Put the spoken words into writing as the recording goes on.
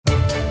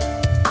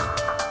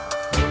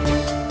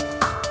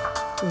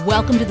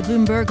Welcome to the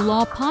Bloomberg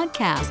Law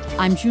Podcast.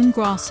 I'm June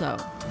Grasso.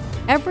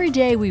 Every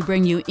day we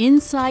bring you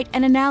insight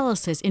and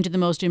analysis into the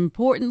most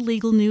important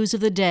legal news of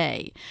the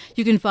day.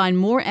 You can find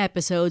more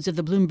episodes of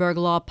the Bloomberg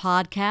Law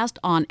Podcast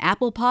on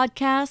Apple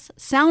Podcasts,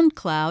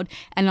 SoundCloud,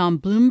 and on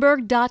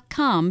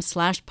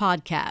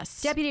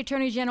Bloomberg.com/podcasts. Deputy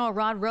Attorney General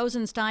Rod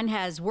Rosenstein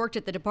has worked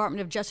at the Department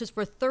of Justice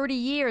for 30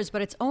 years,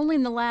 but it's only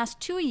in the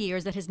last 2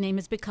 years that his name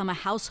has become a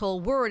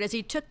household word as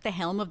he took the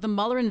helm of the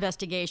Mueller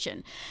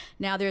investigation.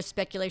 Now there's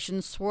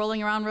speculation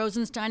swirling around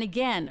Rosenstein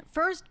again.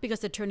 First,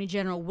 because Attorney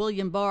General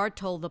William Barr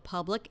told the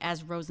public,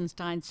 as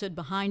Rosenstein stood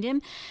behind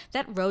him,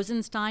 that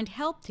Rosenstein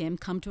helped him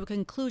come to a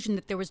conclusion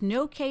that there was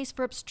no case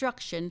for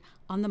obstruction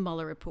on the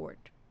Mueller report.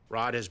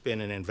 Rod has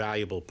been an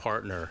invaluable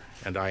partner,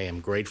 and I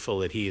am grateful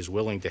that he is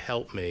willing to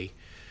help me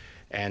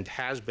and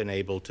has been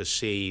able to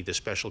see the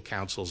special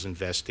counsel's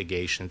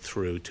investigation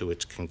through to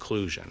its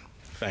conclusion.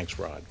 Thanks,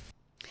 Rod.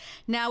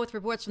 Now, with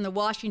reports from the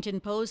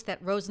Washington Post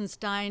that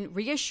Rosenstein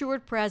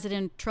reassured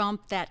President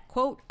Trump that,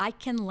 quote, I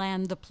can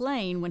land the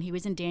plane when he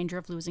was in danger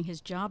of losing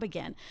his job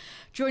again.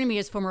 Joining me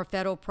is former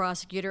federal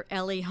prosecutor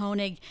Elie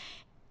Honig.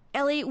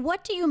 Elie,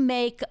 what do you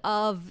make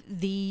of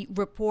the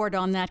report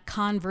on that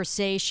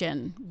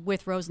conversation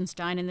with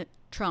Rosenstein and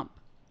Trump?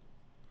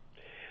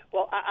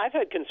 Well, I've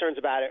had concerns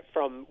about it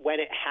from when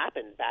it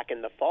happened back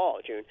in the fall,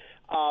 June.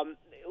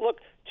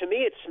 Look, to me,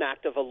 it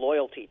smacked of a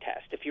loyalty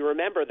test. If you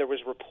remember, there was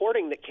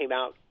reporting that came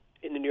out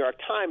in the New York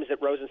Times that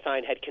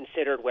Rosenstein had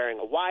considered wearing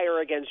a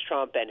wire against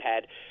Trump and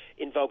had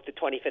invoked the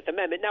 25th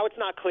Amendment. Now, it's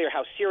not clear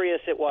how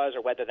serious it was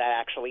or whether that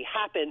actually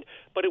happened,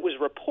 but it was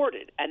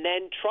reported. And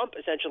then Trump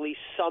essentially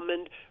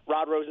summoned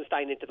Rod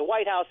Rosenstein into the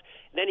White House.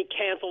 Then he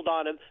canceled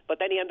on him, but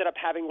then he ended up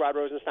having Rod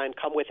Rosenstein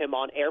come with him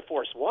on Air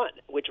Force One,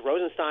 which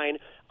Rosenstein,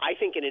 I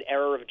think in an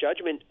error of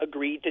judgment,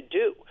 agreed to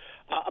do.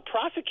 A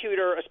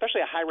prosecutor,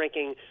 especially a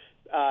high-ranking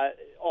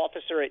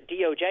officer at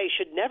DOJ,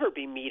 should never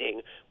be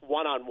meeting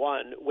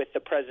one-on-one with the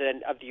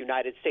President of the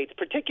United States,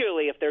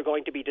 particularly if they're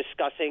going to be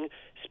discussing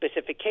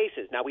specific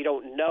cases. Now, we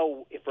don't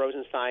know if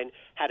Rosenstein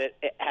had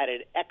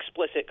an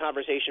explicit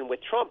conversation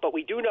with Trump, but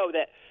we do know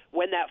that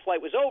when that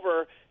flight was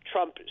over,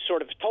 Trump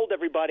sort of told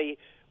everybody,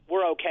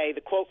 we're okay.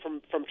 The quote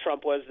from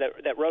Trump was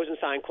that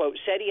Rosenstein, quote,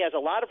 said he has a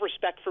lot of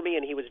respect for me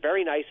and he was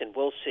very nice and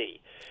we'll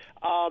see.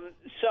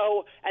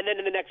 And then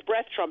in the next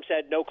breath, Trump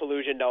said no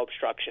collusion, no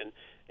obstruction,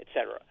 et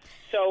cetera.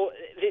 So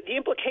the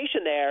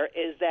implication there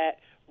is that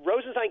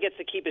Rosenstein gets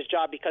to keep his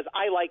job because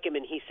I like him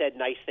and he said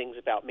nice things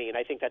about me. And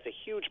I think that's a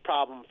huge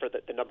problem for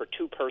the number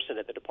two person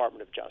at the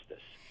Department of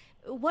Justice.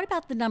 What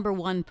about the number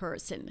one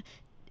person?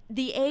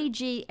 The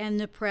AG and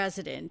the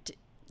president.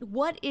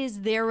 What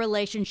is their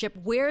relationship?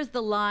 Where's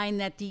the line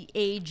that the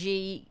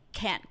AG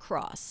can't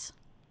cross?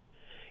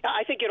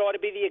 I think it ought to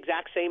be the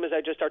exact same as I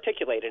just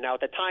articulated. Now,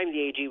 at the time,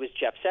 the AG was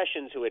Jeff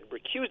Sessions, who had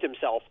recused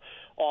himself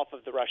off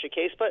of the Russia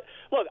case. But,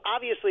 look,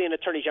 obviously an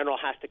attorney general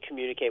has to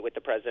communicate with the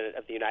President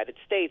of the United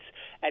States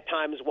at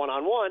times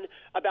one-on-one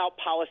about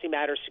policy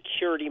matters,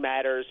 security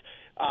matters,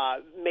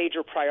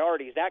 major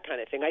priorities, that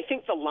kind of thing. I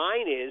think the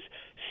line is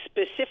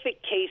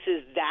specific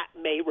cases that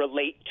may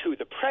relate to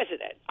the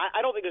President.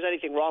 I don't think there's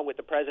anything wrong with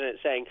the President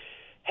saying,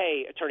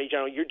 hey, Attorney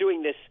General, you're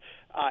doing this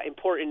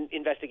important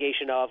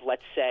investigation of,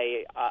 let's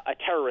say, a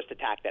terrorist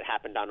attack that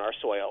happened on our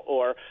soil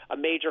or a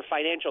major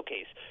financial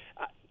case.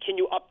 Can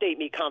you update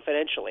me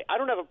confidentially? I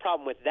don't have a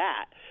problem with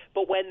that.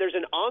 But when there's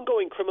an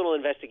ongoing criminal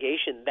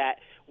investigation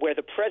where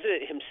the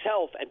president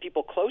himself and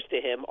people close to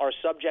him are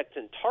subjects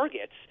and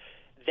targets,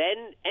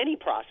 then any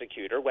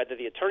prosecutor, whether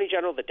the attorney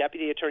general, the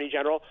deputy attorney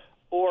general,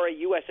 or a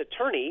U.S.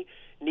 attorney,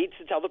 needs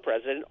to tell the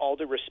president, all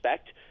due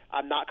respect,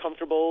 I'm not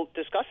comfortable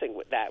discussing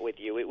that with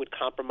you. It would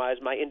compromise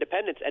my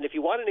independence. And if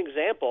you want an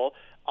example,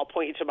 I'll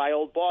point you to my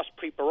old boss,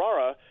 Preet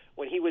Bharara,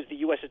 when he was the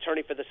U.S.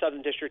 attorney for the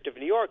Southern District of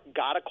New York,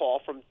 got a call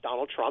from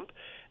Donald Trump,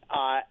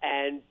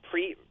 and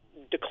Preet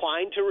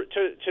declined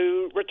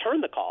to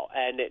return the call.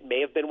 And it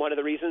may have been one of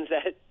the reasons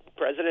that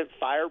President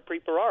fired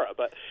Preet Bharara,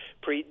 but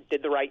Preet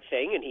did the right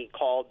thing, and he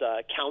called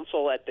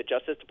counsel at the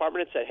Justice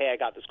Department and said, hey, I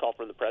got this call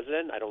from the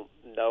president. I don't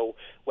know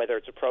whether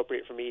it's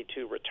appropriate for me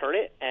to return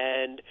it,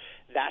 and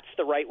that's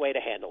the right way to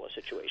handle a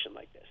situation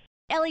like this.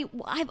 Elie,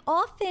 I've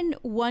often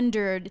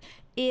wondered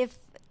if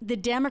the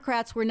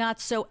Democrats were not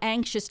so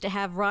anxious to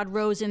have Rod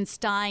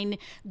Rosenstein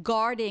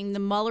guarding the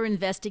Mueller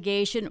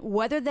investigation,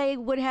 whether they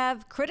would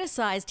have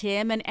criticized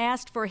him and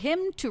asked for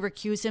him to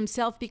recuse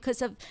himself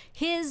because of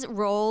his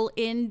role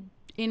in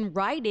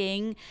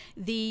writing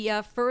the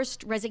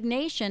first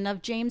resignation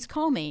of James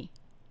Comey.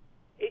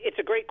 It's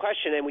a great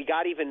question, and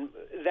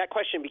that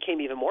question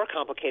became even more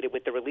complicated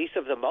with the release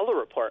of the Mueller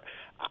report.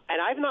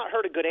 And I've not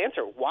heard a good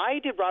answer. Why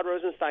did Rod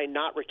Rosenstein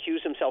not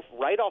recuse himself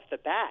right off the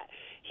bat?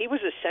 He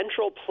was a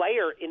central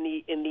player in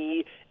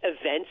the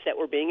events that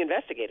were being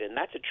investigated, and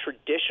that's a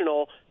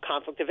traditional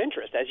conflict of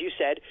interest. As you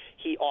said,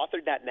 he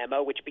authored that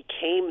memo, which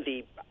became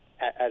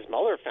as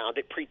Mueller found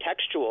it,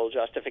 pretextual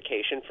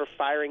justification for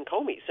firing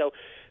Comey. So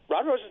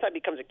Rod Rosenstein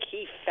becomes a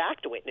key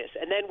fact witness.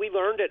 And then we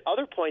learned at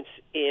other points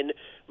in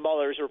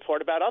Mueller's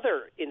report about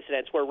other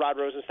incidents where Rod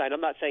Rosenstein,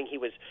 I'm not saying he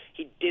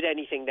did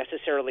anything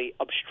necessarily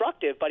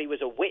obstructive, but he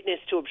was a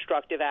witness to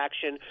obstructive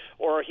action,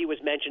 or he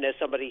was mentioned as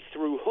somebody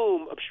through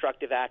whom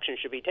obstructive action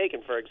should be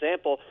taken. For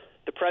example,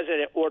 the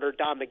president ordered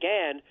Don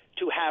McGahn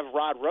to have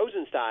Rod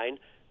Rosenstein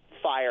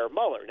fire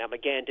Mueller. Now,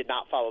 McGahn did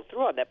not follow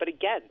through on that. But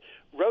again,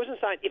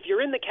 Rosenstein, if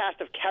you're in the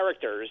cast of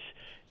characters,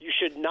 you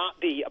should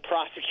not be a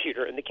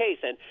prosecutor in the case.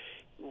 And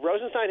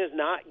Rosenstein has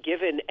not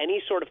given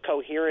any sort of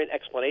coherent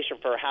explanation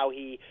for how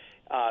he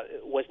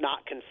was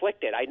not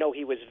conflicted. I know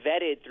he was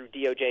vetted through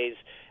DOJ's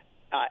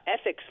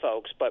ethics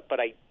folks, but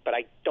I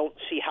don't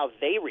see how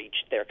they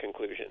reached their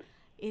conclusion.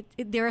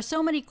 There are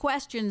so many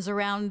questions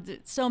around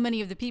so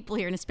many of the people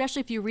here, and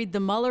especially if you read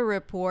the Mueller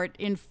report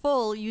in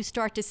full, you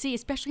start to see,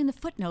 especially in the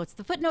footnotes.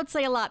 The footnotes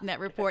say a lot in that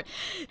report.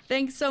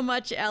 Thanks so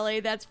much, Elie.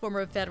 That's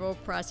former federal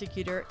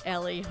prosecutor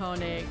Elie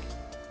Honig.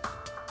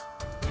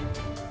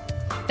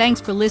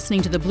 Thanks for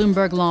listening to the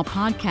Bloomberg Law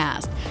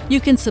Podcast.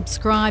 You can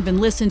subscribe and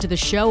listen to the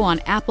show on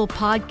Apple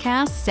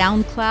Podcasts,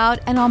 SoundCloud,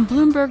 and on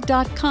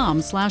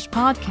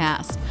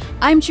Bloomberg.com/podcast.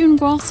 I'm June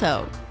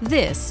Grasso.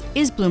 This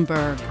is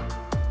Bloomberg.